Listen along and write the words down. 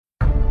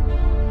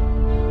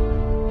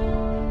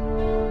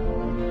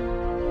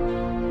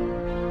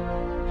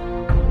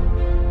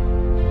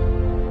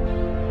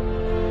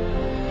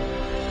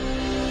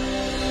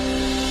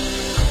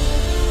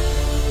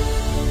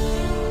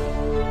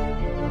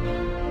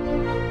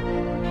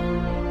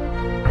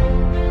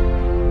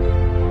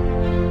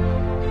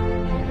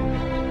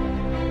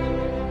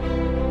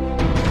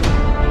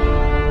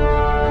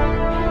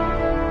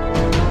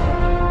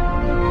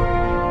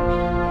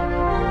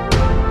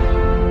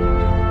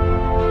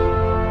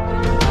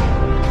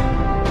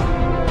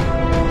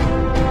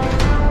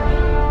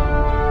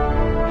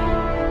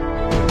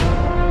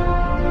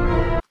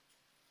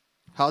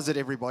How's it,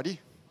 everybody?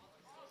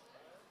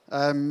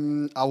 I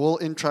will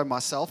intro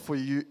myself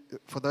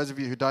for those of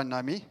you who don't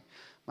know me.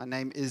 My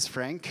name is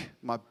Frank.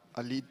 I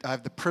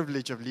have the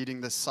privilege of leading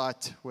this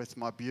site with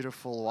my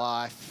beautiful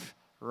wife,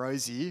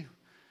 Rosie,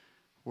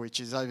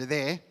 which is over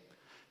there.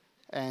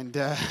 And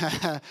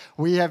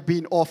we have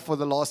been off for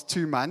the last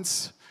 2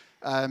 months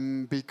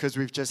because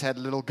we've just had a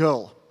little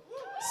girl,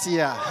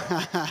 Sia.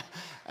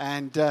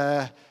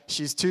 And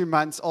she's 2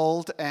 months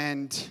old,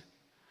 and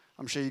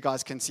I'm sure you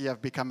guys can see I've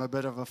become a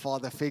bit of a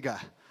father figure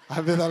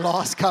over the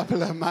last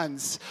couple of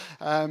months.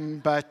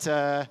 But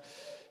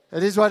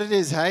it is what it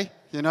is, hey?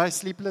 You know,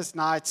 sleepless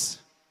nights,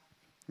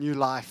 new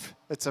life.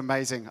 It's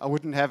amazing. I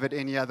wouldn't have it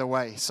any other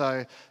way.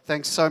 So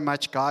thanks so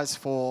much, guys,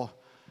 for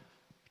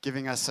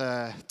giving us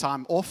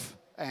time off.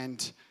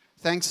 And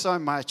thanks so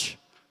much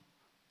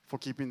for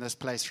keeping this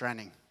place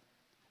running.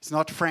 It's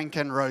not Frank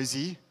and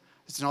Rosie.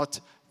 It's not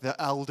the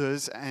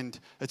elders, and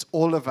it's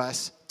all of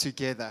us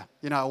together.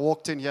 You know, I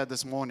walked in here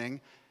this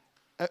morning.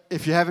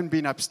 If you haven't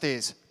been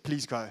upstairs,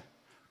 please go,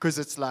 because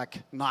it's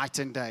like night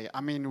and day. I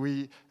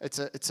mean,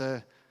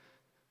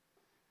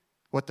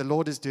 what the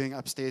Lord is doing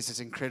upstairs is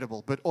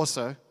incredible, but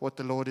also what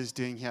the Lord is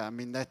doing here. I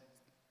mean, that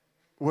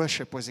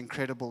worship was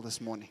incredible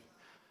this morning.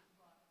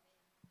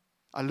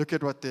 I look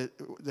at what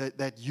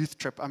that youth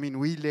trip. I mean,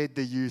 we led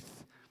the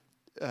youth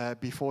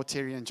before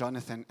Terry and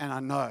Jonathan, and I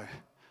know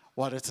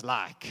what it's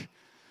like.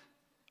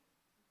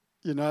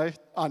 You know,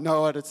 I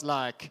know what it's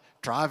like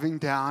driving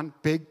down,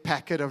 big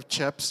packet of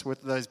chips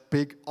with those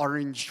big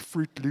orange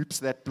Fruit Loops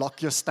that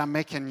block your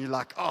stomach, and you're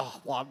like, oh,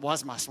 why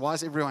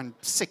is everyone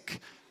sick?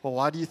 Well,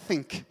 why do you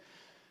think?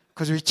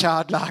 Because we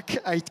chowed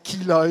like 8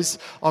 kilos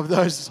of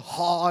those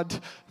hard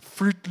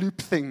Fruit Loop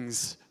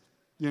things,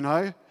 you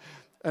know?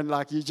 And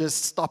like you're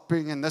just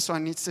stopping, and this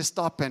one needs to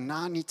stop, and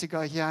now I need to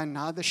go here, and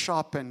now the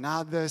shop, and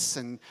now this,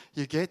 and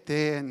you get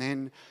there, and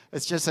then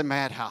it's just a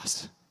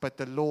madhouse. But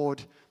the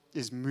Lord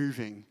is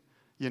moving.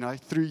 You know,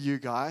 through you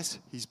guys,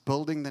 He's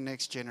building the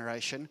next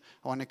generation.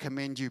 I want to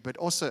commend you, but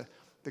also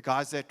the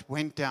guys that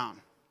went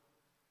down.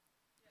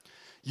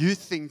 You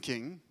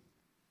thinking,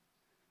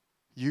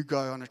 you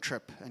go on a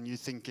trip, and you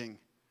thinking,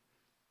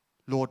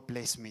 Lord,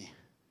 bless me.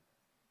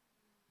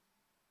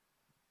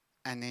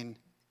 And then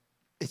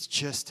it's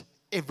just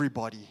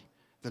everybody.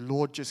 The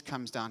Lord just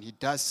comes down. He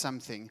does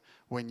something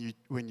when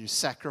you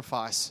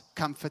sacrifice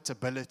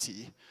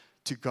comfortability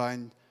to go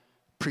and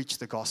preach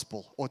the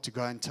gospel, or to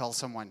go and tell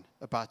someone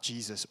about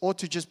Jesus, or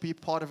to just be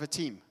part of a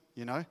team,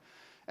 you know.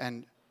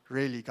 And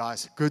really,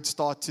 guys, good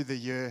start to the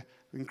year.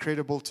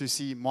 Incredible to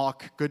see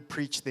Mark, good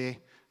preach there,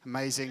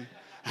 amazing.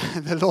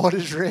 The Lord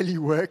is really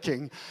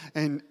working,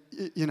 in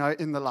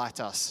the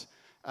lighthouse.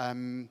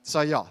 So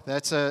yeah,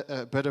 that's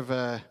a bit of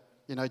a,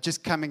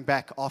 just coming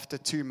back after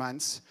 2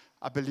 months.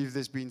 I believe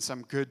there's been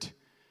some good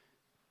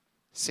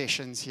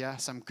sessions here,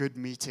 some good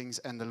meetings,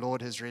 and the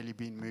Lord has really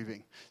been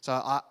moving. So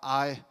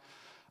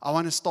I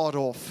want to start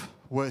off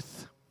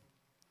with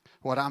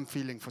what I'm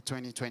feeling for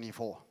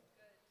 2024.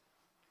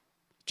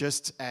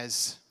 Just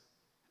as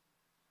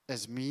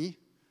me,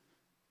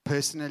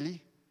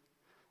 personally,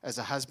 as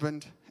a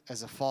husband,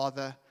 as a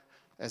father,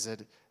 as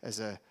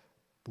a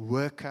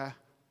worker,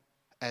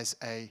 as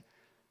a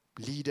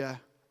leader,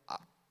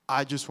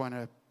 I just want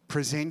to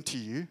present to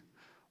you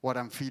what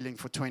I'm feeling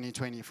for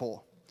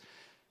 2024.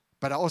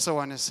 But I also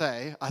want to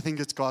say, I think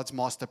it's God's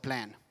master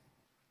plan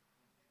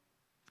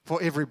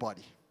for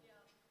everybody.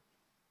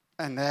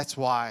 And that's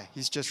why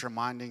He's just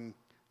reminding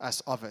us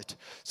of it.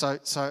 So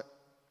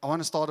I want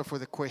to start off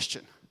with a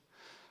question.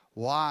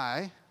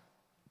 Why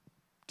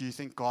do you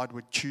think God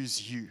would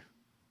choose you?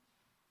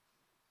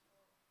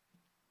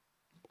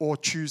 Or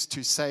choose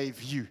to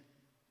save you?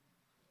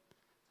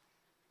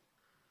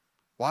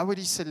 Why would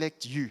He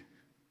select you?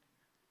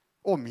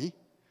 Or me?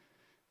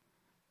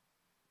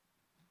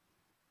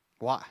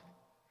 Why?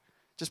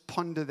 Just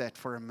ponder that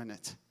for a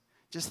minute.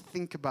 Just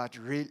think about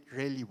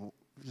really,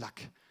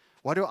 like,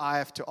 what do I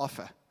have to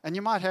offer? And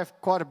you might have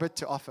quite a bit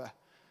to offer.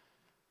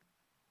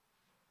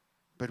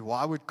 But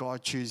why would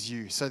God choose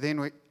you? So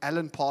then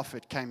Alan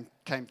Parfit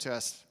came to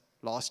us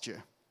last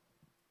year.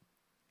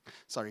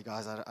 Sorry,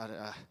 guys,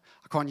 I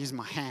can't use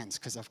my hands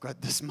because I've got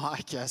this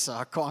mic here, so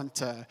I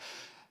can't.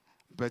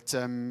 But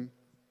Alan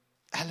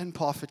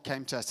Parfit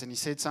came to us, and he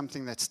said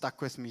something that stuck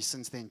with me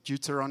since then.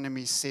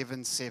 Deuteronomy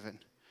 7:7. He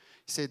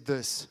said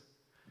this.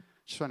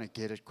 Just want to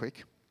get it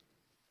quick.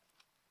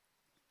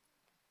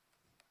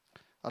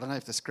 I don't know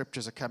if the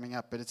scriptures are coming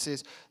up, but it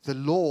says, the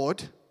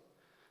Lord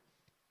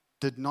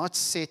did not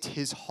set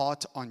His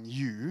heart on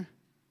you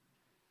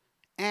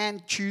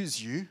and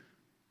choose you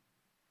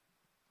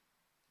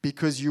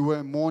because you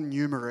were more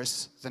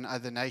numerous than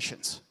other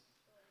nations.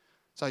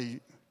 So you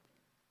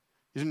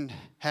didn't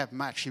have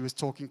much. He was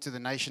talking to the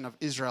nation of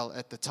Israel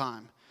at the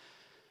time.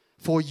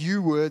 For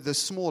you were the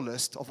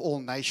smallest of all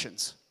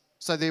nations.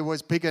 So there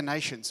was bigger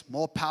nations,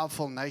 more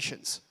powerful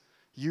nations.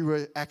 You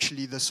were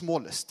actually the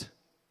smallest.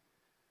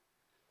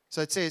 So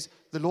it says,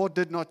 the Lord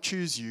did not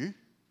choose you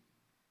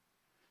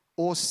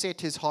or set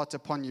His heart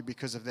upon you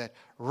because of that.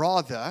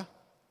 Rather,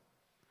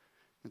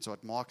 that's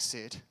what Mark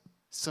said,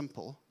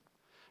 simple.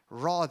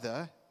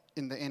 Rather,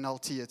 in the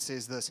NLT, it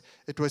says this: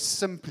 it was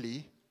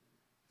simply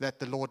that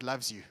the Lord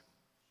loves you.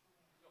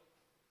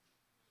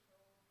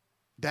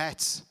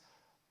 That's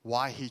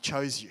why He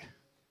chose you.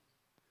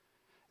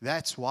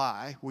 That's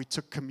why we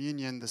took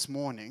communion this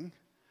morning.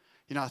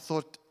 I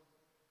thought,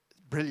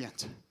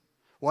 brilliant.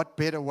 What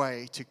better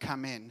way to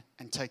come in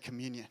and take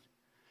communion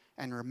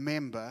and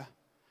remember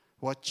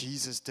what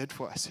Jesus did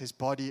for us, His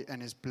body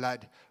and His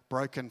blood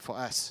broken for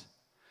us.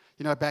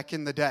 Back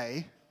in the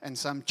day, and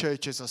some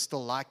churches are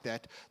still like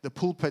that, the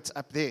pulpit's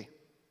up there.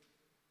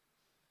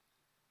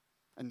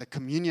 And the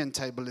communion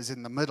table is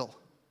in the middle.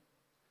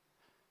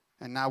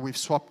 And now we've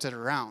swapped it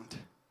around.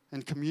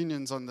 And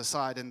communion's on the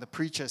side and the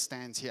preacher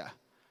stands here.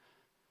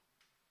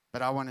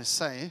 But I want to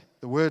say,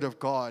 the Word of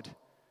God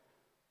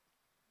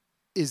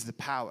is the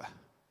power.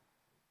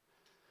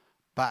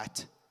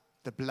 But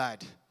the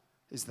blood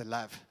is the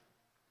love.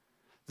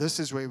 This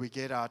is where we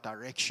get our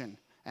direction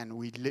and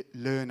we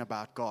learn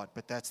about God.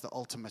 But that's the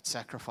ultimate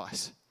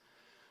sacrifice.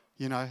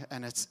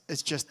 And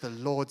it's just the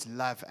Lord's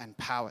love and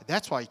power.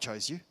 That's why He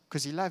chose you,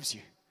 because He loves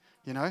you.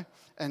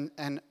 And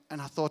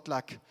I thought,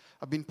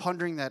 I've been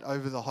pondering that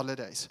over the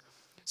holidays.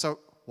 So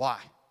why?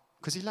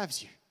 Because He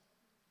loves you.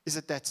 Is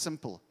it that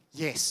simple?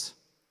 Yes.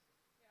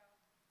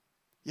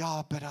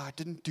 Yeah, but I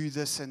didn't do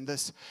this, and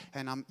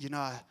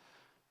I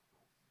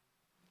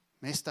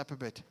messed up a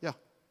bit. Yeah.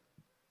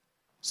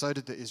 So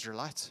did the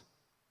Israelites.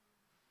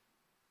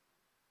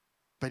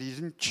 But He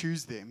didn't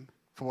choose them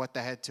for what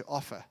they had to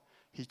offer.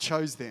 He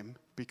chose them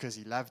because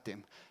He loved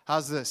them.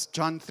 How's this?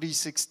 John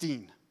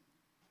 3:16.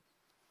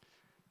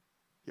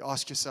 You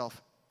ask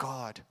yourself,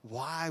 God,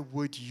 why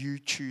would you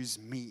choose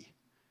me?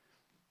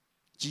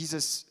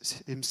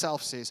 Jesus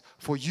Himself says,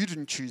 for you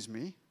didn't choose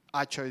me,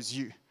 I chose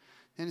you.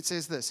 And it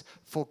says this: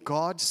 for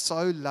God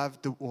so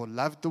loved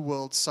the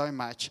world so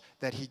much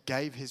that He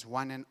gave His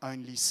one and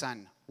only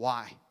Son.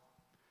 Why?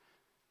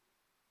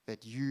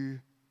 That you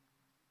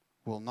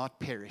will not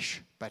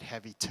perish, but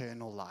have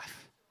eternal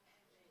life.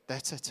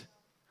 That's it.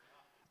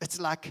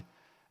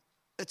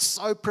 It's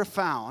so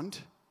profound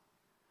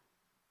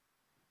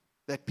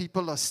that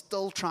people are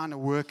still trying to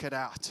work it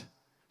out.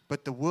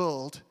 But the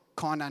world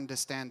can't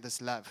understand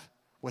this love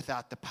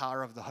without the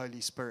power of the Holy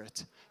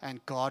Spirit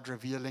and God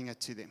revealing it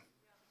to them.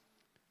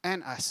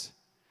 And us.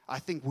 I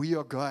think we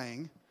are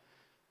going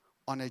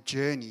on a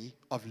journey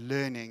of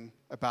learning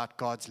about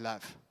God's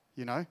love.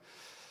 I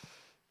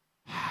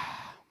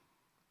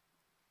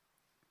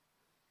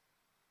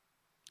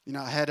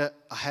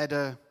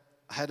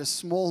had a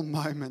small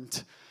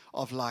moment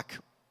of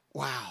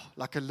wow,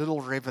 like a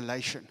little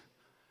revelation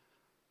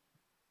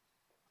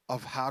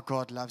of how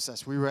God loves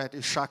us. We were at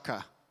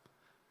Ishaka.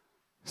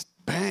 It's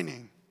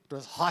burning. It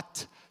was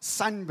hot,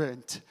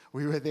 sunburnt.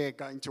 We were there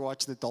going to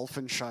watch the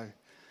dolphin show.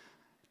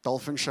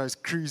 Dolphin show's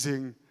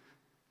cruising.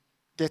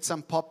 Get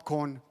some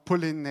popcorn,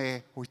 pull in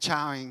there. We're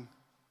chowing.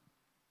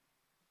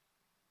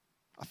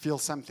 I feel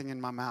something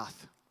in my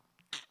mouth.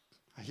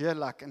 I hear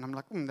and I'm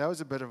like, that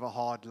was a bit of a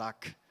hard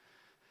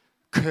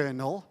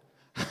kernel.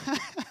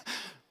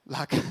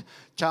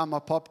 Chow my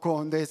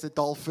popcorn, there's the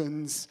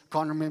dolphins,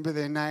 can't remember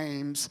their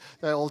names,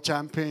 they're all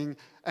jumping.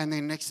 And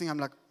then next thing I'm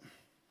like,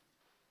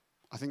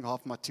 I think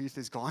half my tooth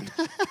is gone.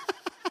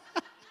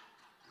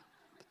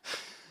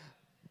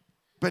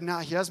 But now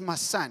here's my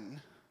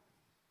son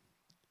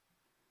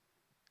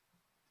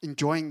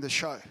enjoying the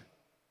show.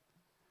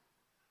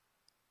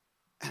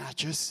 And I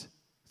just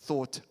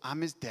thought,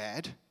 I'm his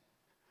dad.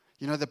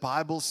 The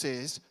Bible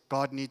says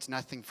God needs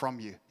nothing from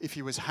you. If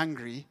He was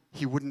hungry,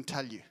 He wouldn't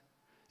tell you.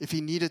 If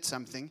He needed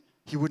something,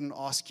 He wouldn't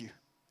ask you.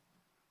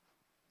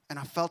 And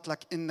I felt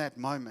like in that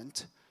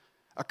moment,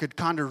 I could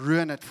kind of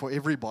ruin it for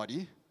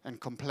everybody and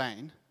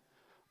complain,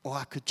 or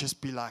I could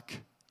just be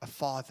like a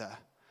father,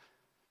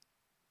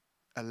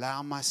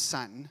 allow my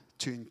son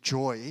to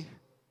enjoy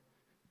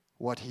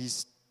what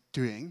he's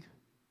doing,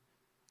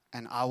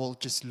 and I will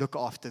just look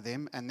after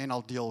them, and then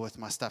I'll deal with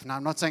my stuff. Now,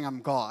 I'm not saying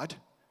I'm God,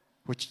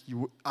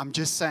 I'm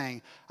just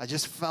saying, I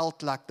just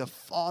felt like the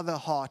father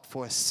heart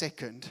for a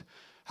second,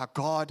 how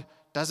God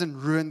doesn't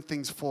ruin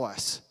things for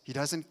us. He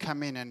doesn't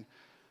come in and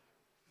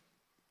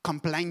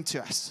complain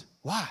to us.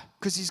 Why?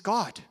 Because He's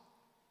God.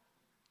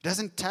 He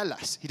doesn't tell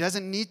us. He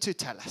doesn't need to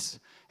tell us.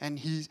 And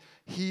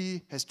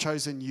He has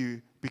chosen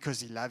you because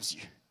He loves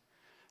you.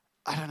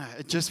 I don't know.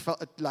 It just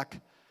felt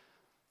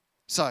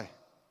so,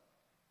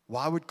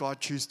 why would God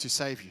choose to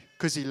save you?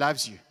 Because He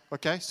loves you.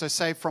 Okay? So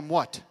save from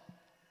what?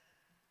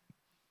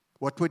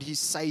 What would He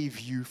save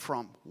you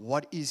from?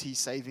 What is He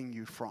saving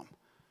you from?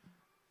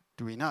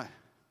 Do we know?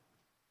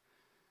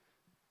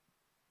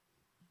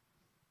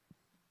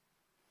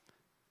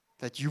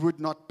 That you would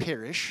not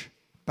perish,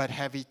 but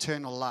have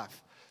eternal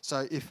life.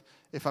 So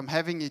if I'm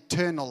having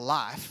eternal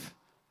life,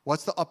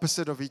 what's the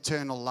opposite of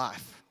eternal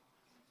life?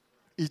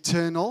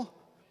 Eternal.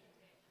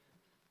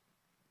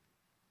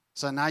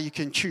 So now you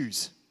can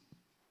choose.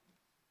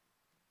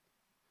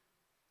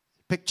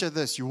 Picture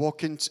this. You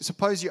walk in,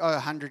 suppose you owe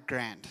 100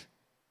 grand.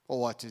 Or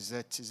what is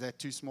that? Is that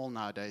too small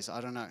nowadays? I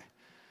don't know.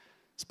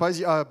 Suppose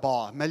you owe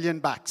 $1 million.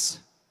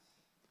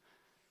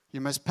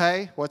 You must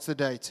pay, what's the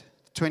date?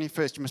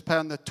 21st. You must pay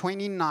on the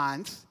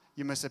 29th.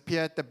 You must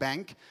appear at the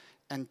bank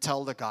and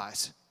tell the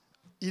guys,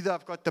 either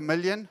I've got the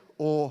million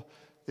or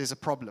there's a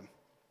problem.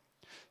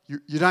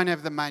 You don't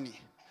have the money.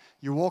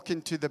 You walk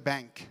into the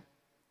bank,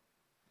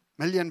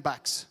 $1 million.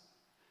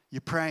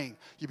 You're praying.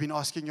 You've been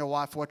asking your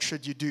wife, what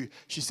should you do?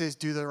 She says,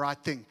 do the right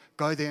thing.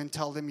 Go there and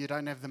tell them you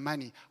don't have the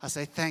money. I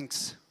say,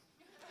 thanks.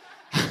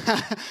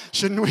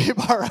 Shouldn't we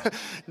borrow?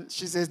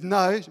 She says,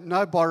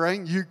 no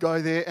borrowing. You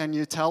go there and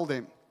you tell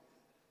them.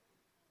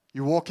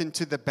 You walk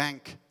into the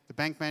bank. The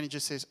bank manager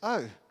says,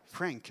 oh,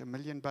 Frank, $1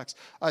 million.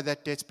 Oh,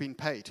 that debt's been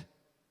paid.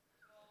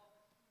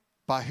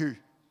 By who?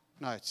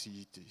 No, it's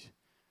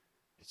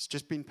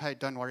just been paid.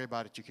 Don't worry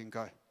about it. You can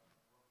go.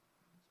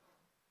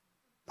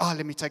 Oh,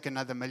 let me take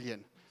another $1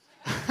 million.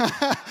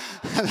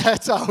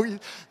 That's how we.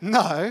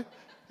 No,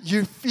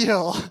 you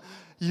feel.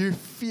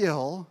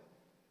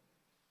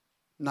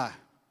 No.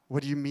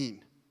 What do you mean?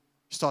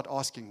 You start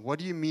asking, what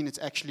do you mean it's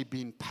actually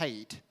been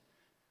paid?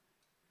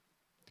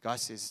 The guy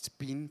says it's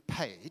been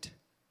paid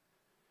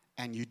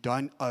and you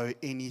don't owe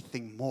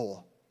anything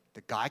more.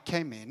 The guy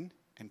came in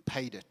and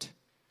paid it.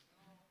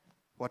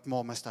 What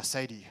more must I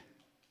say to you?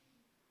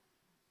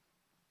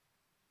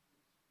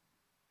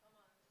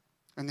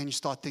 And then you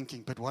start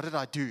thinking, but what did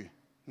I do?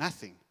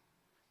 Nothing.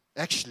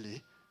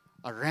 Actually,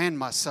 I ran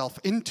myself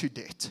into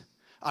debt.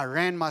 I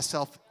ran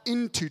myself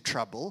into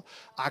trouble.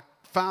 I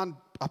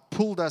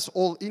pulled us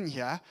all in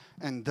here,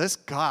 and this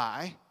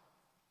guy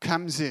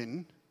comes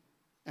in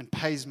and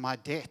pays my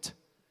debt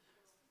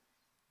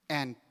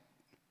and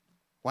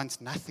wants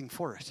nothing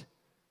for it.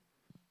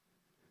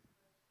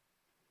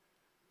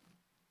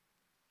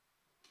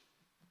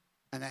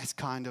 And that's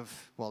kind of,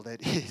 well,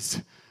 that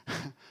is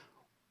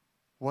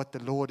what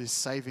the Lord is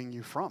saving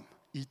you from.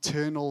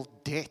 Eternal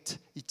debt,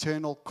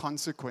 eternal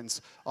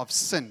consequence of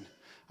sin.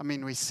 I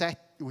mean, we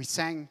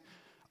sang,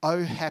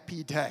 "Oh,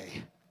 happy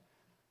day."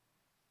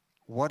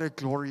 What a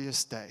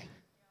glorious day.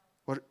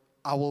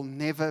 I will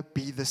never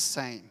be the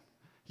same.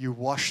 You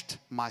washed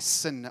my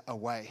sin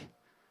away.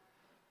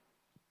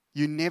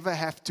 You never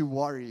have to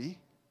worry.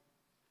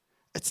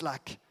 It's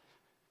like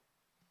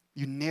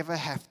you never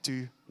have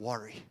to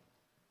worry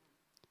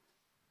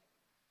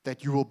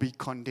that you will be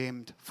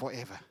condemned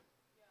forever.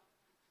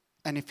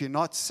 And if you're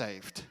not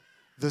saved,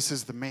 this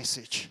is the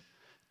message.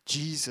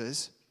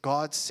 Jesus,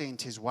 God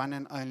sent his one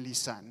and only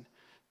Son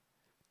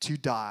to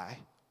die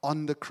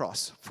on the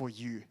cross for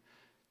you,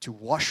 to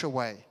wash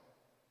away,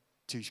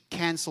 to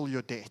cancel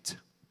your debt,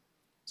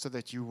 so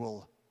that you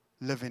will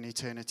live in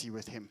eternity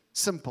with him.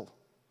 Simple.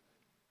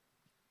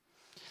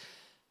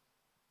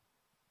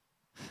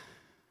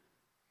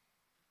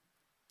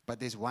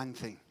 But there's one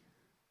thing.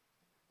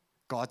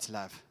 God's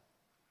love.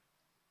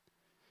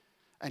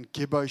 And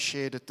Gibbo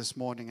shared it this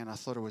morning, and I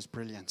thought it was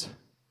brilliant.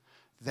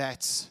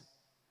 That's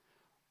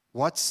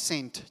what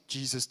sent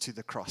Jesus to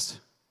the cross.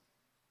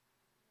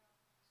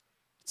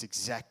 It's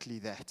exactly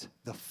that.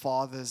 The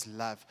Father's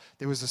love.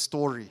 There was a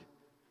story.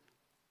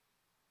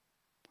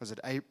 Was it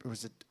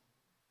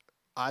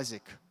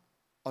Isaac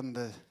and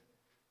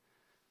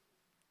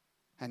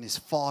his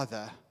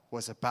father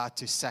was about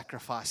to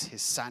sacrifice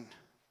his son.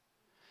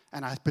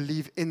 And I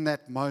believe in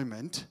that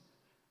moment,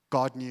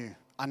 God knew,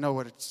 I know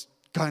what it's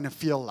going to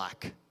feel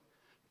like.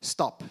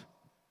 Stop.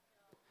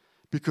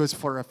 Because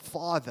for a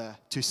father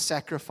to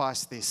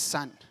sacrifice their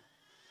son,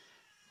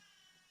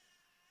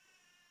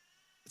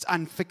 it's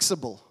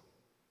unfixable.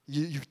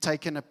 You've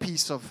taken a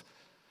piece of,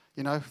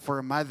 for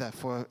a mother,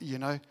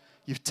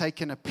 you've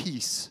taken a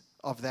piece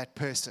of that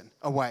person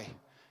away.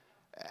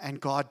 And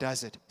God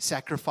does it,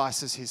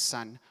 sacrifices his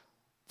son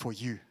for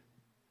you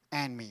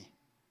and me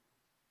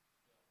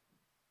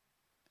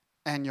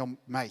and your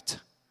mate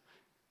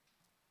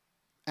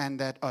and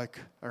that oak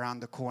around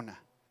the corner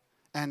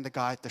and the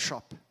guy at the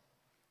shop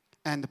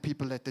and the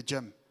people at the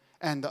gym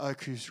and the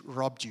oak who's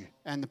robbed you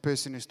and the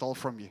person who stole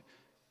from you.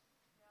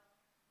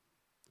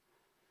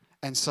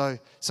 And so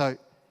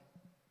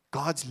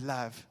God's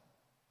love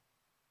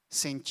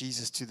sent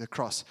Jesus to the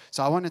cross.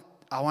 So I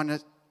want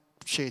to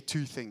share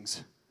two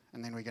things,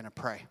 and then we're going to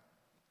pray.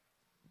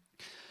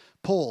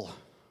 Paul,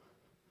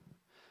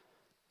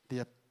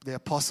 the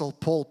Apostle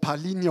Paul,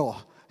 Paulinho,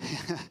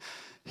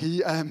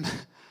 he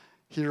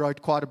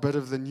wrote quite a bit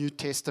of the New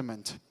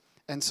Testament.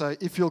 And so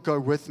if you'll go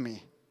with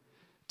me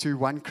to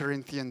 1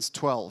 Corinthians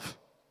 12,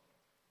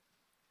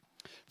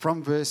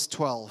 from verse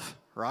 12,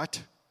 right?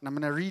 And I'm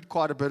going to read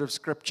quite a bit of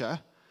scripture,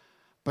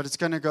 but it's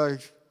going to go,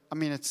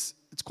 it's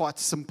quite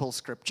simple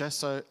scripture,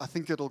 so I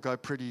think it'll go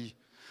pretty,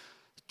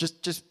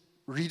 just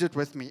read it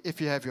with me if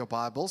you have your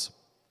Bibles.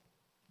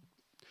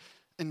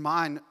 In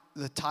mine,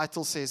 the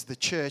title says, "The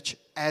Church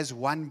as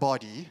One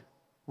Body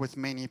with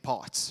Many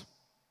Parts."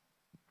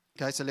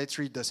 Okay, so let's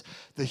read this.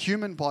 The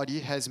human body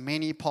has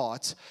many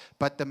parts,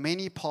 but the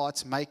many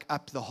parts make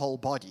up the whole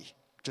body,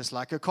 just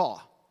like a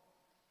car.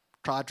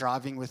 Try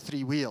driving with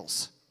 3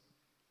 wheels.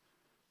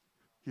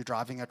 You're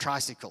driving a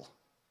tricycle.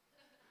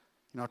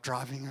 You're not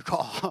driving a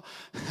car.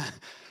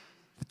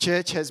 The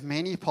church has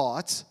many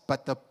parts,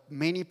 but the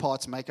many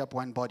parts make up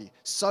one body.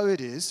 So it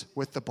is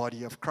with the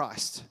body of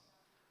Christ.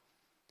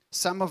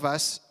 Some of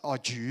us are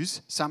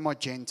Jews, some are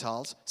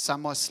Gentiles,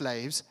 some are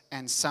slaves,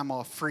 and some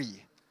are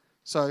free.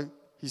 So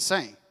he's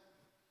saying,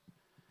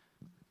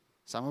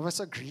 some of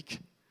us are Greek,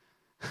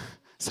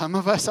 some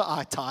of us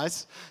are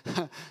Italians,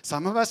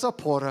 some of us are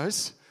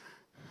Poros,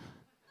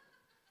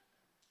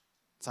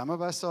 some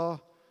of us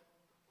are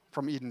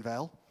from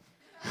Edenvale,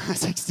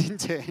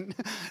 1610,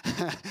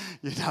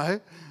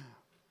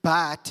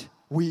 but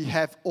we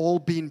have all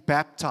been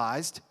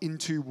baptized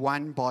into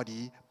one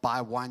body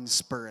by one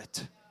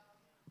Spirit.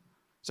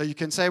 So you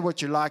can say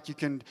what you like, you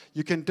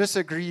can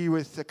disagree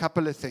with a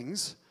couple of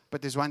things,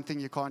 but there's one thing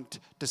you can't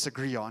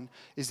disagree on,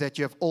 is that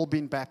you have all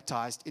been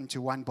baptized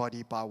into one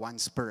body by one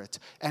Spirit.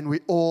 And we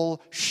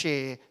all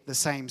share the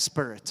same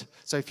Spirit.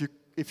 So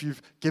if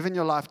you've given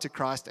your life to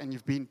Christ and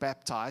you've been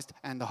baptized,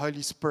 and the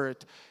Holy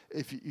Spirit,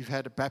 if you've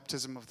had a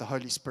baptism of the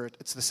Holy Spirit,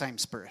 it's the same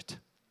Spirit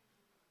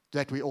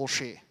that we all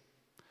share.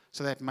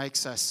 So that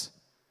makes us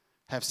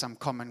have some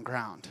common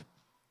ground.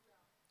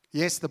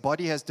 Yes, the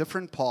body has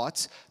different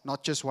parts,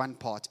 not just one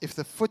part. If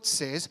the foot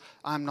says,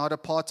 I'm not a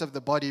part of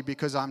the body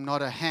because I'm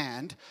not a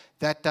hand,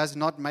 that does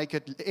not make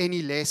it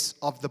any less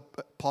of the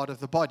part of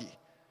the body.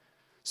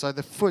 So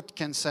the foot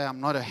can say, I'm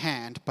not a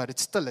hand, but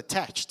it's still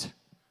attached.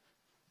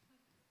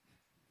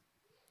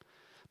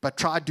 But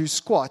try do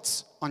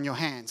squats on your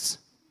hands.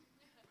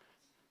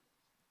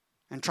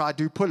 And try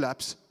do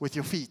pull-ups with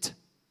your feet.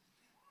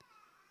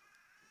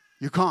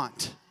 You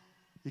can't.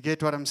 You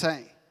get what I'm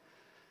saying?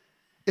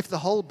 If the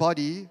whole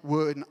body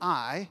were an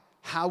eye,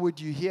 how would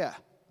you hear?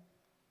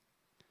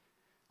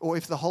 Or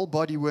if the whole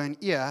body were an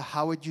ear,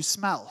 how would you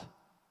smell?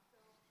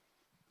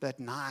 That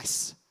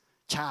nice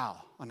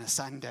chow on a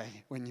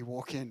Sunday when you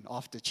walk in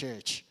after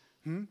church.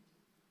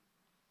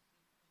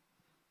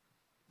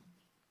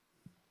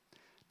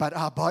 But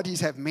our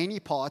bodies have many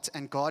parts,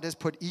 and God has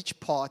put each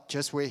part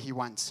just where He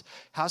wants.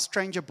 How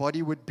strange a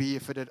body would be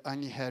if it had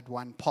only had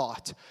one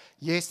part.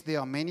 Yes,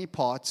 there are many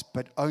parts,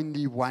 but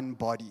only one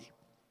body.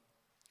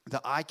 The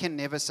eye can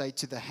never say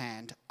to the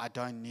hand, I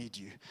don't need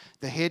you.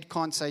 The head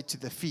can't say to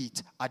the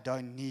feet, I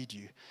don't need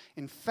you.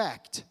 In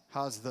fact,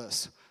 how's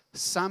this?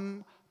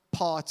 Some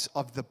parts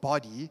of the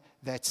body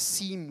that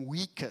seem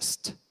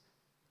weakest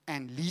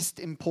and least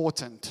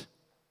important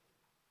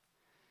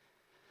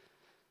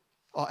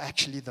are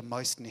actually the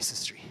most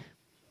necessary.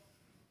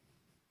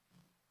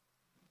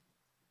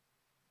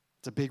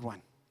 It's a big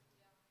one.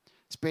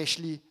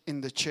 Especially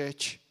in the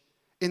church,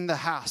 in the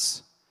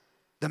house.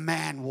 The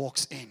man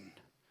walks in.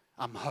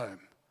 I'm home,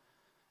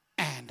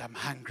 and I'm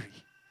hungry,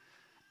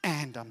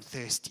 and I'm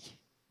thirsty.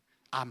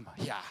 I'm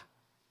here.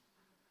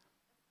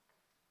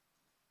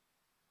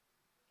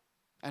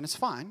 And it's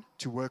fine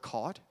to work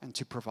hard and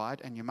to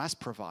provide, and you must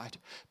provide.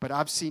 But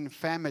I've seen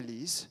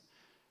families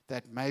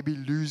that maybe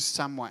lose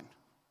someone,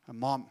 a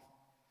mom.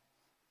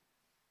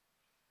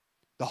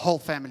 The whole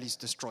family's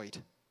destroyed.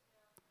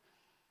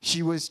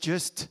 She was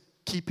just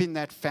keeping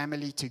that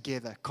family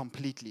together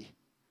completely.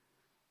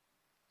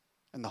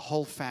 And the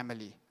whole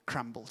family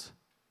crumbled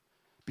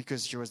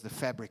because she was the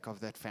fabric of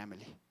that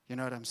family. You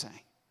know what I'm saying?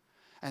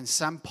 And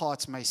some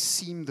parts may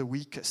seem the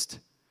weakest.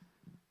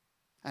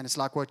 And it's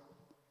like what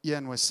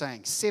Ian was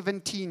saying.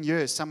 17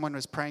 years someone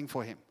was praying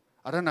for him.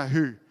 I don't know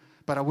who,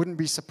 but I wouldn't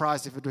be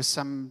surprised if it was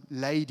some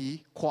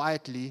lady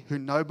quietly who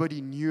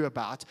nobody knew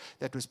about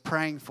that was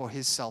praying for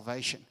his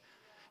salvation.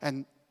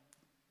 And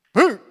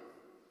boom,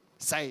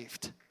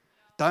 saved.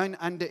 Don't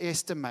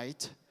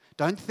underestimate.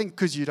 Don't think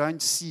because you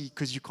don't see,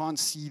 because you can't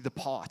see the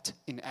part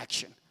in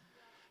action,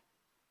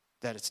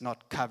 that it's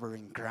not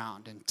covering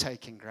ground and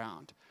taking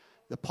ground.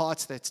 The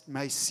parts that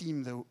may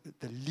seem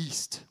the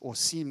least or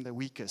seem the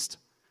weakest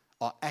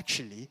are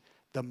actually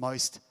the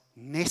most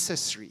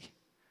necessary.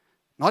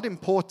 Not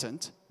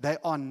important, they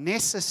are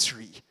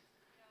necessary.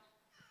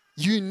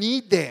 You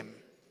need them.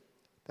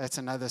 That's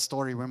another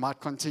story. We might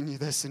continue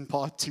this in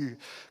part 2.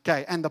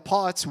 Okay, and the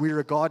parts we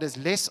regard as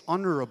less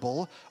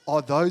honorable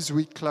are those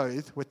we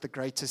clothe with the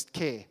greatest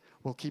care.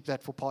 We'll keep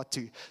that for part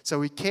 2. So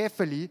we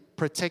carefully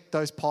protect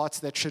those parts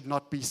that should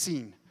not be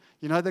seen.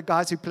 You know the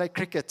guys who play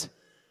cricket?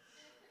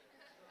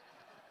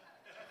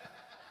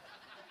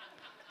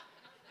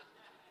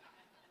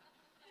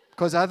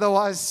 Because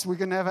otherwise we're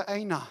going to have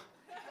an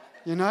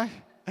ANA,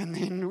 and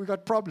then we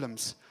got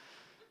problems.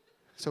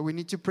 So we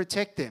need to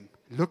protect them,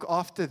 look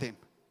after them,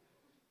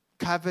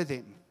 cover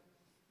them.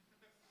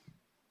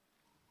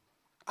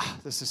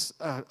 This is,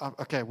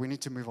 okay, we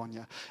need to move on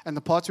here. And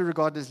the parts we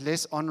regard as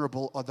less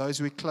honorable are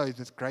those we clothe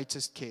with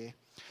greatest care.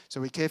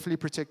 So we carefully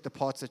protect the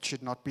parts that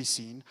should not be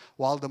seen,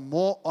 while the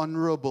more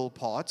honorable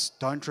parts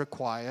don't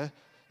require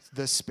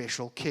this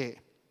special care.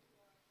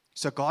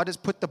 So God has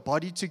put the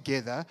body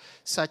together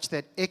such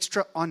that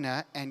extra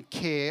honor and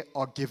care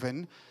are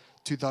given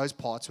to those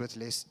parts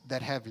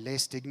that have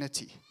less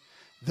dignity.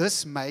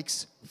 This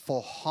makes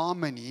for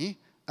harmony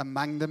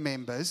among the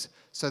members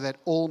so that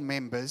all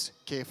members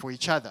care for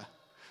each other.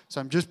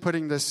 So I'm just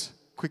putting this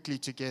quickly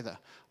together.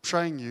 I'm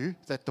showing you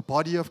that the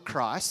body of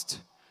Christ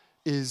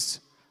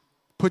is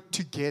put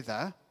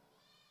together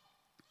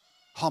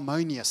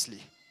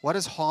harmoniously. What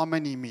does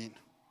harmony mean?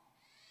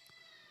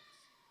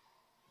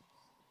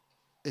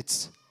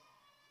 It's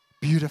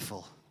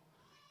beautiful.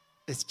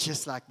 It's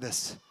just like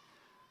this.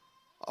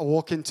 I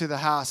walk into the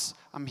house,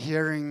 I'm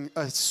hearing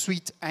a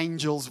sweet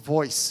angel's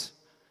voice.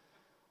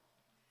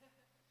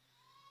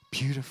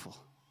 Beautiful.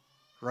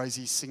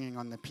 Rosie's singing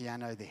on the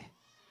piano there.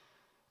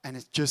 And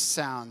it just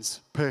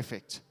sounds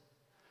perfect.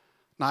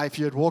 Now, if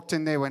you had walked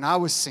in there when I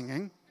was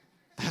singing,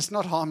 that's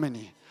not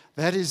harmony.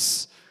 That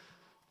is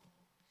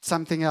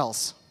something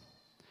else.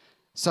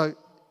 So,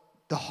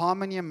 the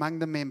harmony among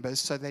the members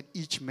so that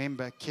each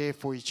member care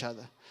for each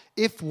other.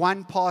 If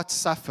one part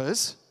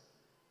suffers,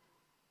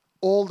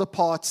 all the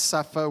parts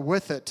suffer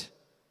with it.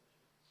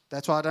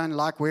 That's why I don't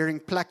like wearing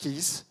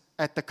pluckies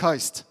at the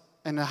coast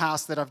in a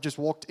house that I've just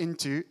walked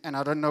into and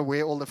I don't know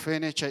where all the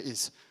furniture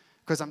is.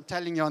 Because I'm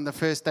telling you, on the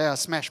first day I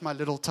smashed my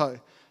little toe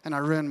and I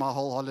ruined my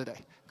whole holiday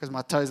because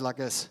my toe's like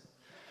this.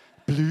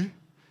 Blue,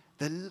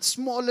 the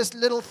smallest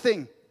little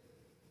thing.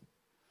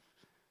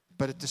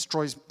 But it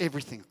destroys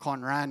everything.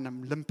 Can't run,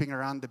 I'm limping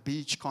around the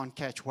beach, can't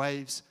catch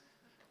waves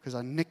because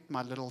I nicked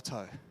my little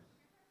toe.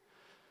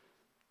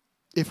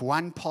 If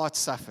one part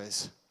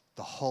suffers,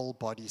 the whole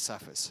body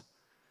suffers.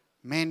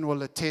 Men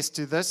will attest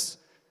to this.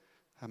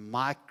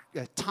 A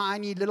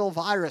tiny little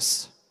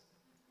virus.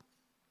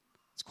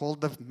 It's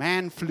called the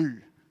man flu.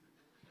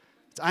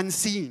 It's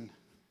unseen.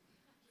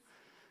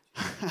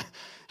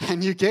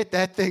 And you get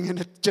that thing and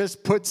it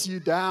just puts you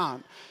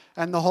down.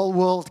 And the whole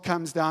world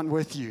comes down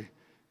with you.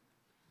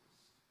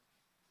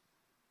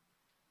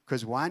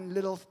 Because one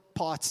little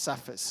part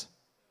suffers,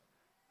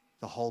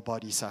 the whole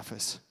body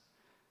suffers.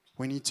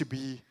 We need to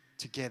be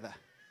together.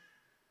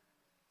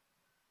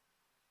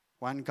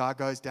 One guy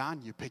goes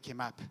down, you pick him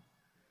up.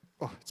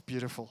 Oh, it's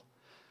beautiful.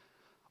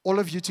 All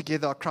of you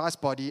together are Christ's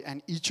body,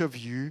 and each of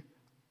you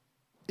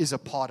is a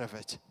part of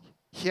it.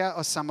 Here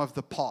are some of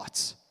the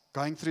parts.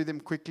 Going through them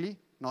quickly,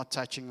 not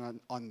touching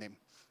on them.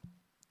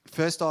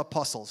 First are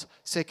apostles.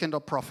 Second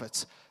are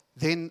prophets.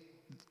 Then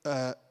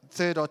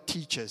third are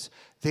teachers,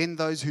 then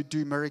those who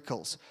do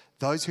miracles,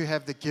 those who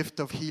have the gift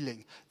of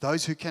healing,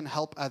 those who can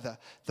help others,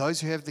 those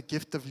who have the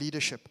gift of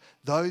leadership,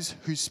 those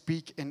who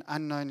speak in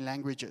unknown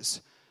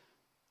languages.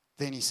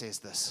 Then he says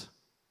this.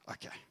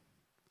 Okay,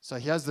 so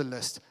here's the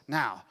list.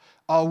 Now,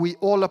 are we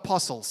all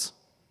apostles?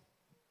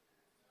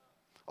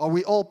 Are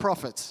we all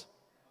prophets?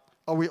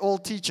 Are we all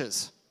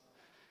teachers?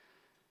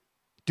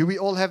 Do we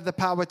all have the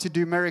power to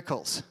do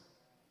miracles?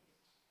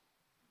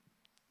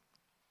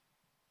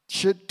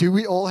 Do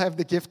we all have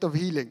the gift of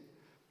healing?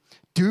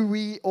 Do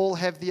we all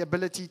have the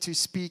ability to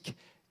speak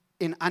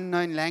in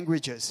unknown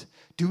languages?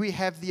 Do we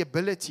have the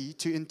ability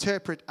to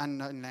interpret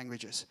unknown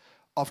languages?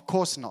 Of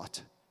course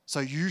not. So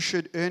you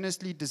should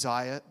earnestly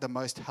desire the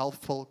most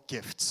helpful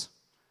gifts.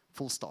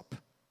 Full stop.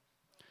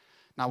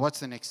 Now, what's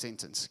the next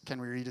sentence?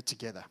 Can we read it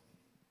together?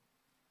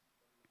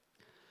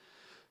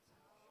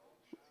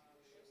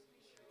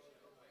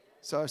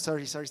 Sorry.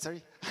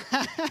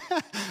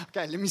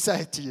 Okay, let me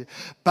say it to you.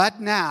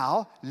 But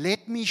now,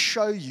 let me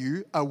show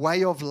you a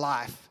way of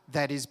life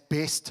that is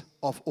best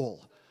of all.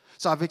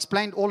 So I've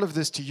explained all of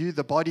this to you.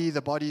 The body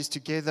is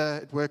together.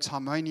 It works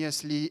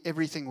harmoniously.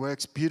 Everything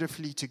works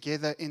beautifully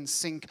together, in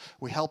sync.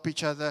 We help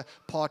each other.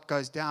 Part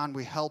goes down,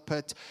 we help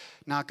it.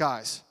 Now,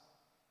 guys,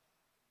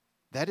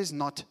 that is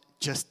not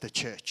just the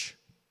church.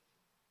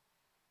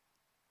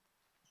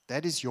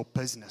 That is your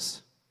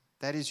business.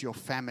 That is your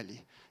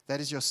family. That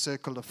is your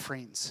circle of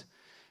friends.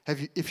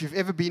 If you've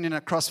ever been in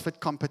a CrossFit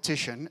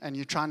competition and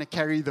you're trying to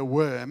carry the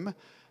worm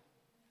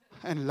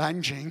and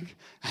lunging,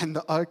 and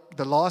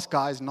the last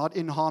guy is not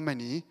in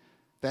harmony,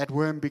 that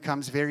worm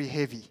becomes very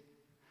heavy.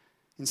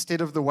 Instead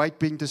of the weight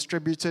being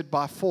distributed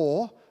by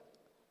 4,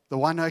 the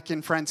one oak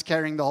in front's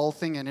carrying the whole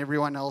thing and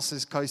everyone else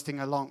is coasting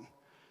along.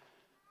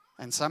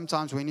 And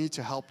sometimes we need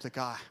to help the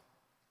guy.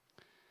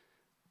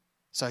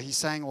 So he's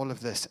saying all of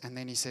this, and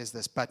then he says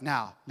this, but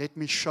now, let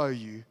me show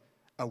you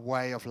a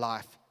way of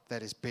life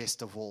that is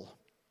best of all.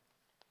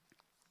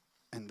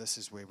 And this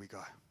is where we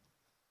go.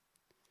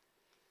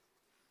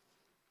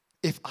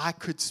 If I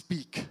could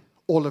speak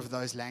all of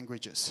those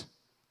languages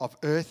of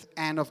earth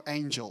and of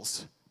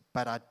angels,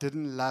 but I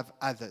didn't love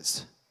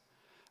others,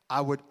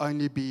 I would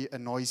only be a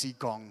noisy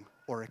gong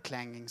or a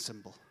clanging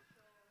cymbal.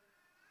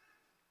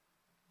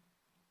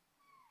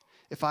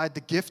 If I had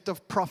the gift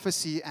of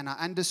prophecy and I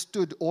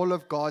understood all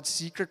of God's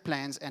secret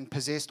plans and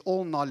possessed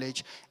all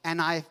knowledge,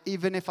 and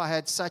even if I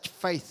had such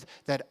faith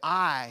that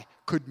I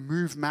could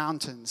move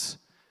mountains,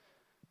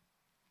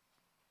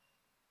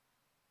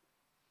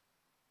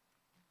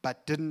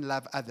 but didn't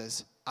love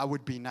others, I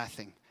would be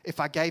nothing. If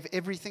I gave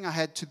everything I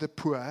had to the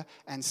poor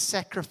and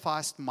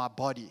sacrificed my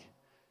body,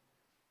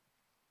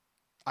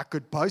 I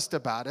could boast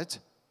about it,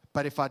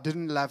 but if I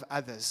didn't love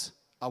others,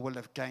 I will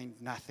have gained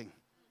nothing.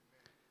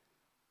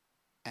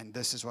 And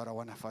this is what I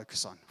want to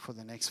focus on for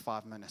the next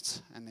 5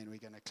 minutes, and then we're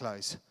going to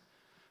close.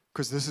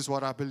 Because this is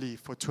what I believe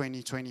for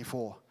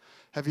 2024.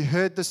 Have you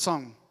heard the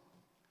song,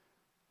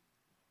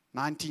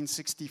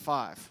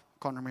 1965,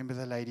 Can't remember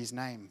the lady's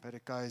name, but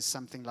it goes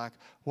something like,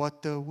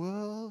 what the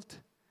world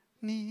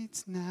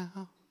needs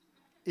now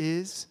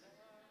is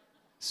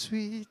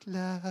sweet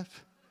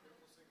love.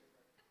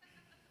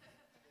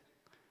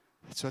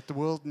 That's what the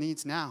world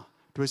needs now.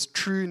 It was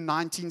true in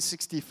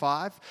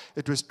 1965.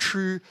 It was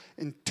true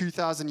in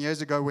 2,000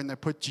 years ago when they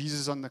put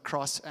Jesus on the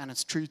cross, and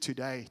it's true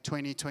today,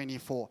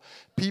 2024.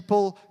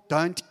 People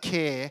don't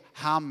care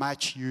how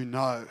much you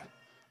know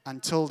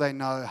until they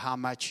know how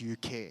much you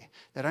care.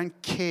 They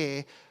don't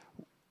care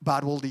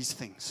about all these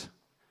things.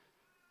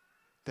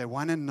 They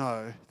want to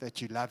know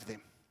that you love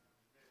them.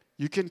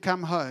 You can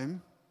come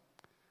home.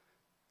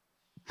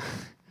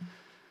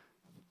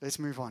 Let's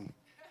move on.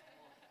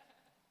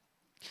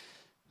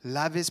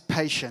 Love is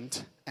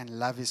patient and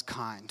love is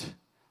kind.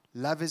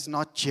 Love is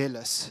not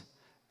jealous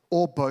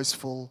or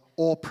boastful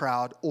or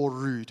proud or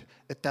rude.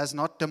 It does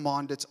not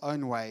demand its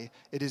own way.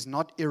 It is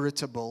not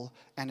irritable,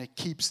 and it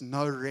keeps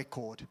no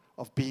record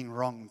of being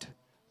wronged.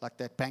 Like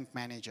that bank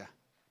manager.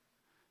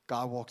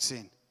 Guy walks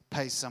in,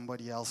 pays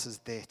somebody else's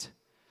debt.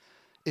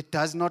 It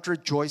does not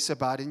rejoice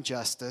about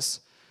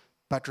injustice,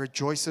 but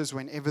rejoices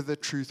whenever the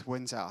truth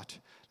wins out.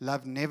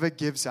 Love never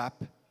gives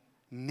up,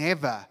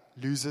 never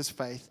loses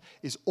faith,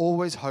 is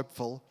always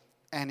hopeful,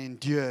 and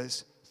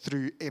endures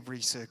through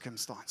every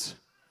circumstance.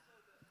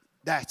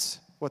 That's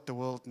what the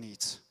world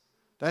needs.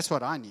 That's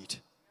what I need.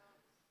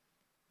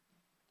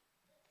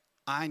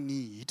 I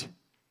need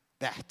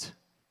that.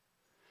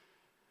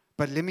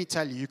 But let me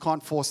tell you, you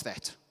can't force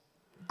that.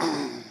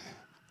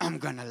 I'm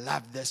going to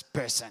love this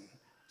person.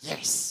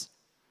 Yes.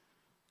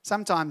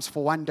 Sometimes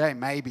for one day,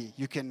 maybe,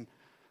 you can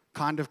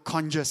kind of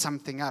conjure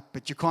something up,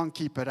 but you can't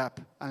keep it up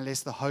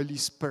unless the Holy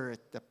Spirit,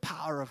 the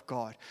power of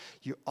God,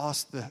 you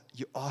ask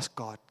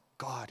God,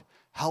 God,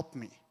 help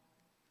me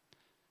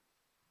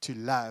to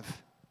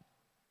love,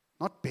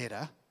 not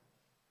better,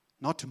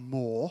 not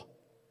more,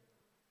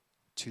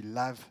 to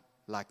love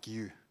like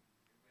you.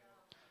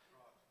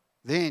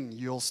 Then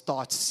you'll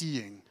start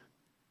seeing,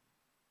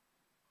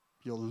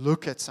 you'll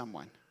look at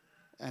someone,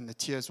 and the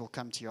tears will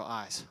come to your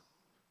eyes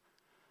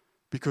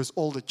because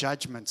all the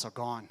judgments are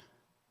gone.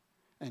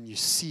 And you're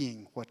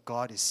seeing what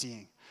God is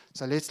seeing.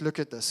 So let's look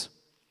at this.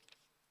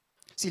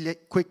 See,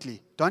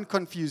 quickly, don't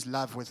confuse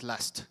love with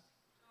lust.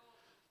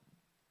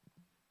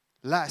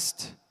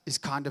 Lust is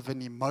kind of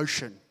an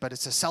emotion, but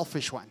it's a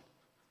selfish one.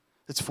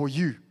 It's for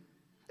you.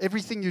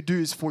 Everything you do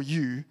is for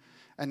you,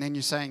 and then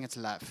you're saying it's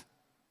love.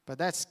 But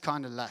that's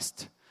kind of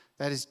lust.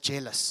 That is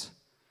jealous.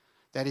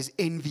 That is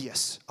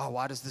envious. Oh,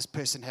 why does this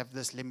person have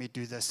this? Let me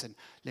do this, and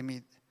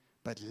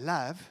But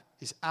love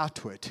is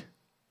outward.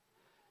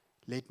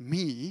 Let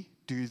me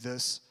do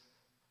this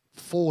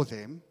for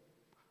them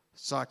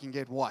so I can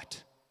get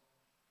what?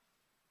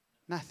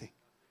 Nothing.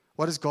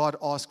 What does God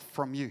ask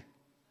from you?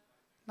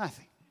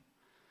 Nothing.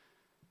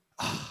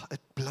 Oh, it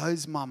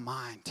blows my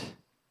mind.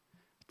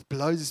 It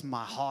blows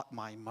my heart,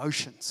 my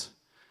emotions.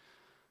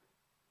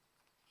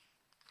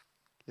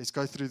 Let's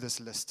go through this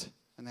list,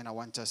 and then I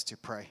want us to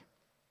pray.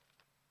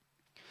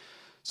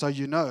 So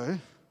the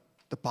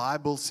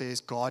Bible says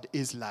God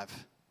is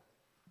love.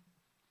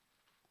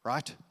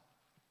 Right?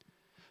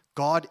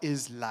 God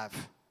is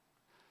love.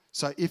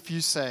 So if you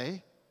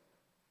say,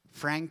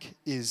 Frank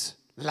is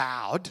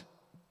loud,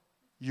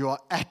 you are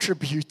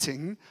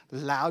attributing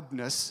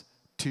loudness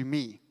to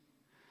me.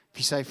 If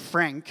you say,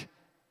 Frank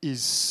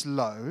is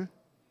slow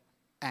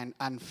and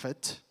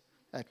unfit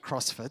at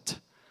CrossFit,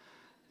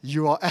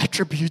 you are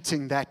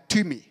attributing that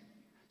to me.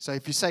 So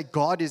if you say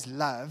God is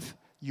love,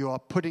 you are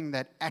putting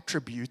that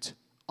attribute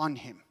on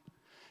him.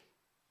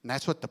 And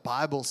that's what the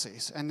Bible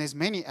says. And there's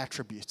many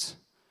attributes.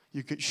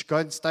 You should go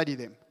and study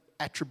them.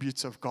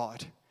 Attributes of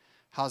God.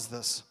 How's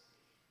this?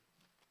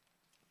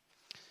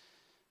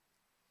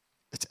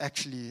 It's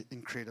actually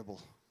incredible.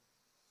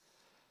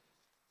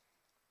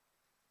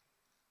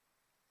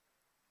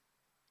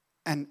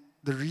 And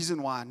the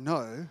reason why I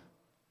know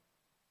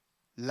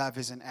love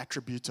is an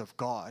attribute of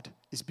God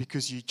is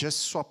because you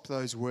just swap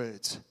those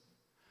words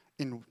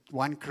in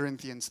 1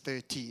 Corinthians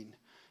 13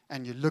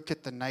 and you look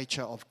at the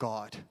nature of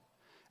God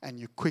and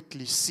you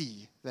quickly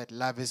see that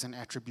love is an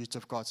attribute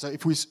of God. So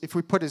if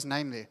we put his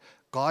name there,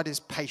 God is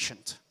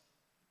patient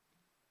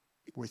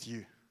with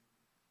you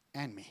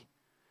and me.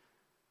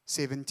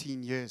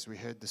 17 years we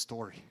heard the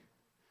story.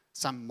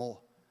 Some more.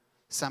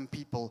 Some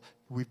people,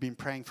 we've been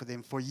praying for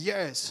them for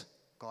years.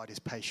 God is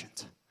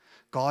patient.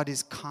 God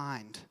is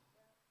kind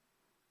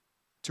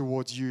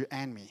towards you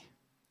and me.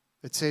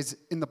 It says,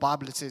 in the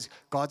Bible, it says,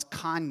 God's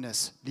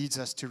kindness leads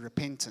us to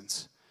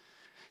repentance.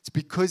 It's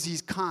because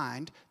he's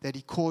kind that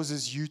he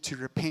causes you to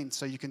repent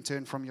so you can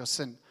turn from your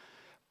sin.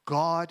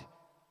 God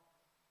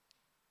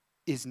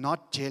is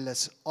not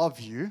jealous of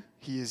you.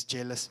 He is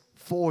jealous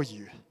for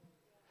you.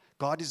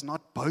 God is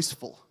not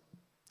boastful.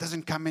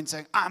 Doesn't come in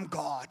saying, I'm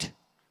God.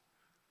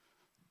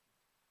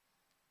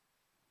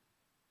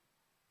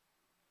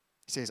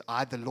 He says,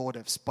 I, the Lord,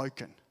 have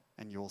spoken,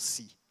 and you'll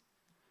see.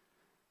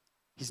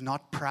 He's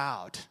not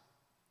proud.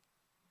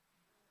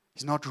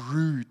 He's not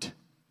rude.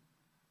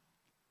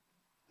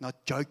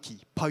 Not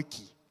jokey,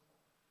 pokey.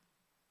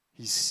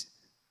 He's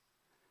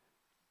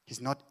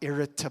He's not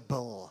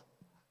irritable.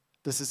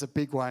 This is a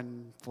big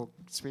one,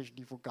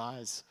 especially for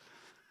guys.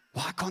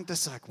 Why can't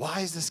this work?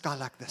 Why is this guy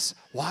like this?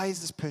 Why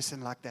is this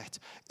person like that?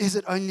 Is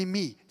it only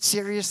me?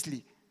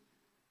 Seriously?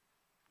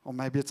 Or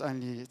maybe it's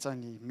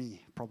only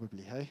me,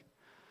 probably, hey?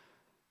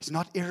 He's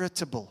not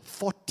irritable.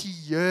 40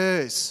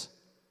 years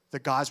the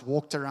guys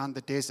walked around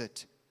the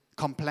desert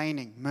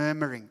complaining,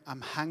 murmuring,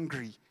 I'm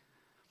hungry,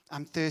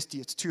 I'm thirsty,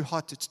 it's too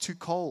hot, it's too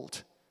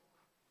cold.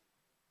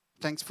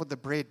 Thanks for the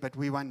bread, but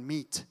we want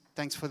meat.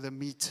 Thanks for the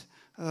meat.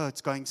 Oh,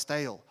 it's going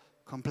stale.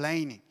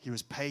 Complaining. He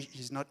was patient.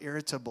 He's not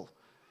irritable.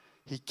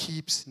 He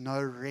keeps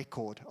no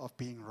record of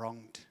being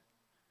wronged.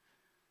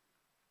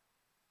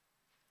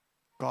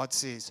 God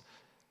says,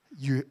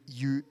 you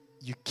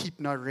keep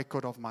no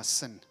record of my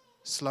sin.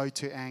 Slow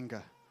to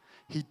anger.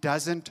 He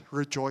doesn't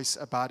rejoice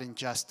about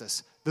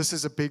injustice. This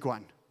is a big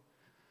one.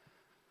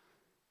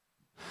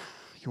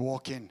 You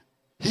walk in.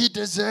 He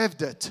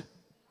deserved it.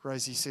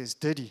 Rosie says,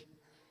 did he?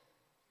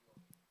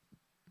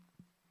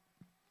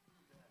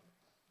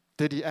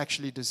 Did he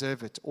actually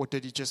deserve it, or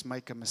did he just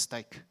make a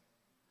mistake?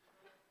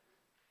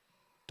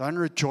 Don't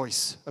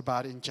rejoice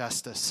about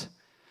injustice.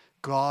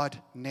 God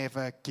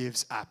never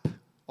gives up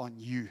on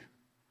you,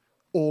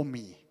 or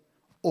me,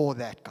 or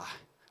that guy,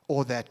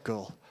 or that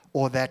girl,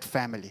 or that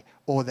family,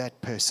 or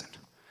that person.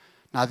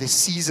 Now, there's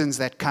seasons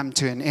that come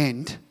to an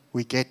end.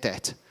 We get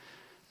that.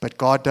 But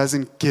God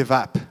doesn't give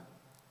up.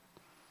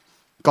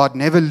 God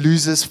never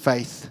loses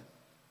faith.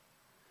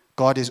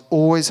 God is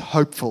always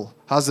hopeful.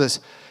 How's this?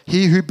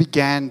 He who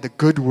began the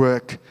good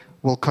work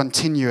will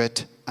continue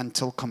it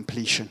until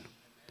completion.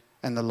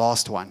 And the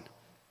last one.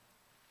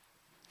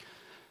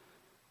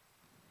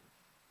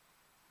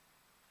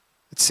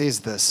 It says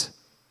this: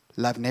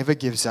 love never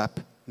gives up,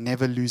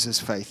 never loses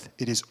faith.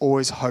 It is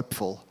always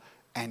hopeful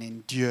and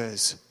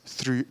endures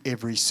through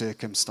every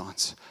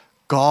circumstance.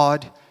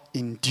 God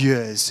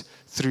endures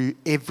through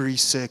every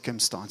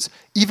circumstance.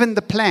 Even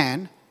the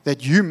plan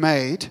that you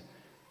made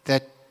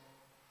that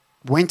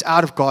went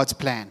out of God's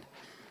plan.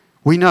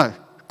 We know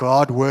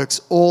God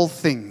works all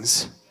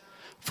things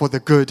for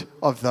the good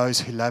of those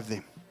who love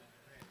them.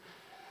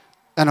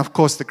 And of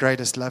course, the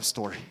greatest love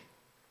story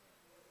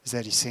is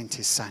that He sent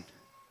His Son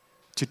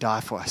to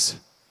die for us.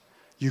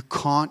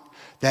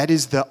 That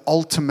is the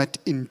ultimate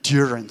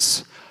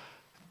endurance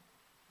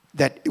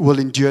that will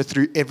endure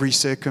through every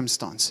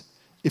circumstance.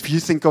 If you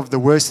think of the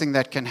worst thing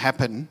that can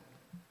happen,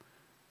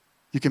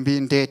 you can be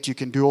in debt, you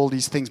can do all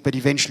these things, but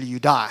eventually you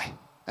die.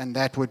 And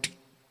that would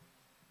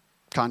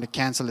kind of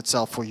cancel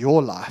itself for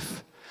your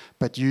life.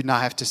 But you now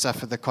have to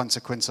suffer the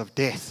consequence of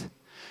death,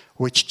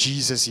 which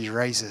Jesus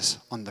erases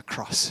on the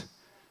cross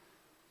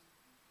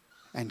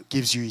and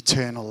gives you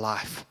eternal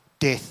life.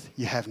 Death,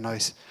 you have no.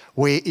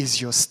 Where is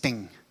your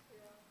sting?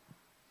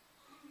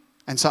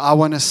 And so I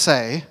want to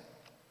say,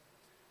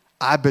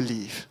 I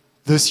believe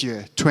this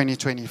year,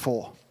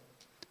 2024,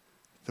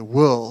 the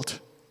world,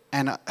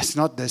 and it's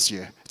not this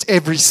year, it's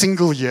every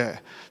single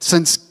year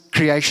since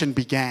creation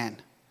began,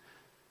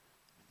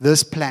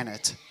 this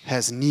planet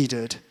has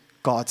needed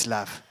God's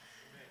love.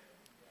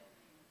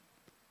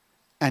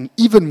 And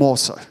even more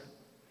so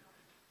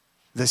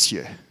this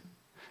year.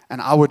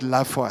 And I would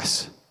love for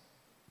us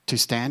to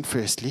stand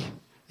firstly,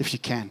 if you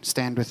can,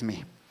 stand with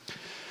me.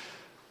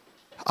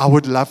 I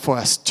would love for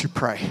us to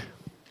pray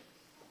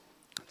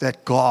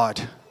that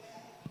God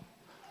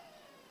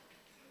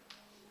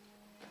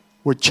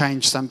would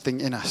change something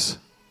in us.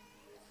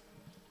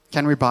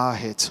 Can we bow our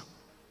heads?